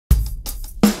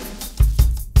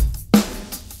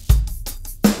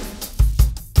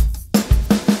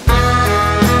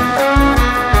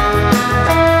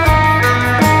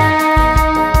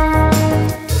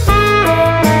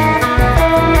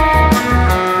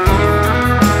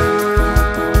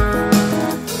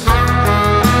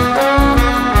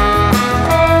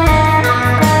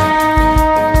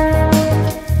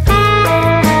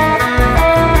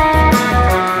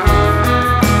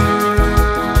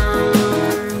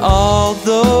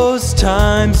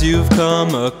times you've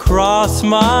come across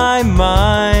my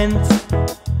mind.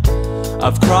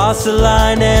 I've crossed the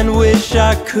line and wish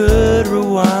I could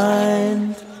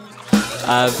rewind.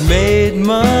 I've made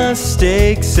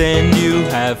mistakes and you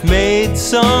have made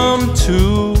some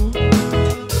too,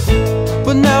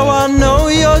 but now I know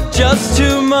you're just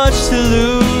too much to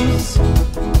lose.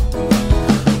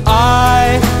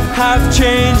 I have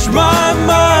changed my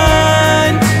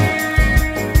mind.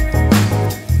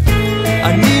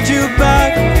 I need you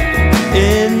back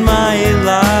in my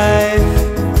life,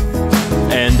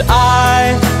 and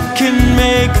I can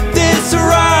make this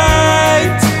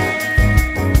right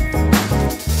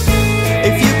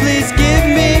if you please give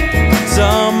me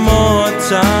some more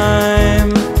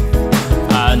time.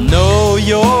 I know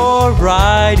you're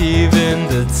right, even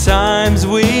the times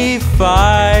we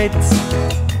fight.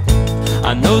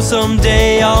 I know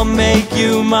someday I'll make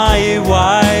you my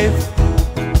wife.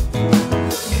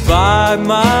 By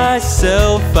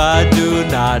myself I do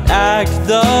not act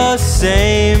the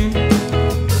same.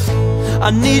 I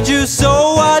need you so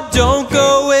I don't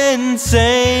go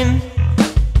insane.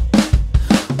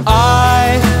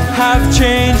 I have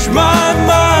changed my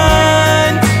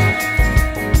mind.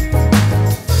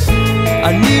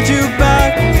 I need you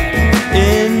back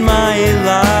in my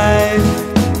life,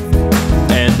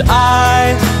 and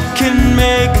I can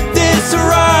make this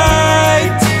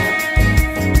right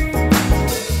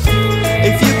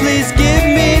if you please give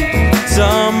me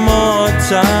some more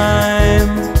time.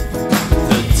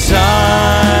 The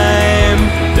time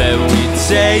that we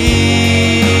take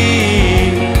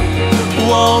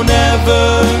won't ever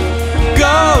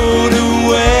go to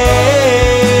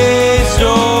waste.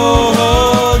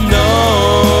 Oh no,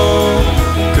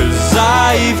 'cause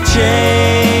I've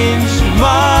changed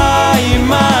my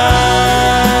mind.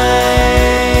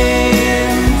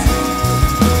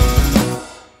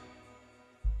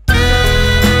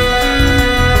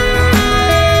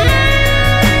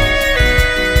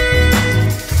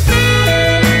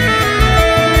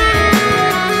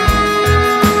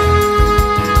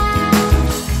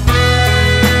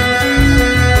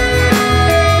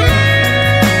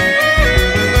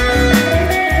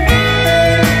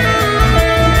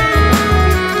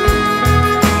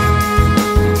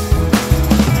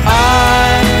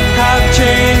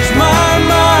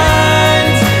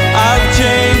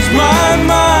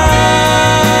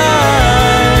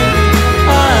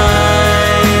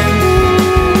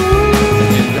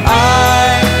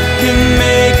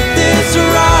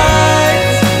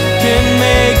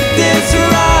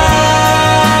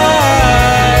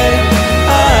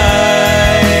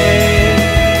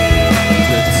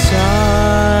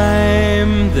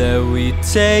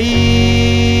 Take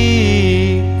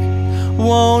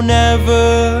won't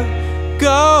ever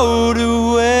go to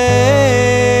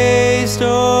waste.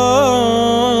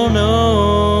 Oh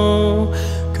no,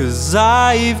 'cause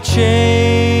I've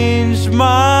changed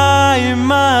my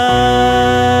mind.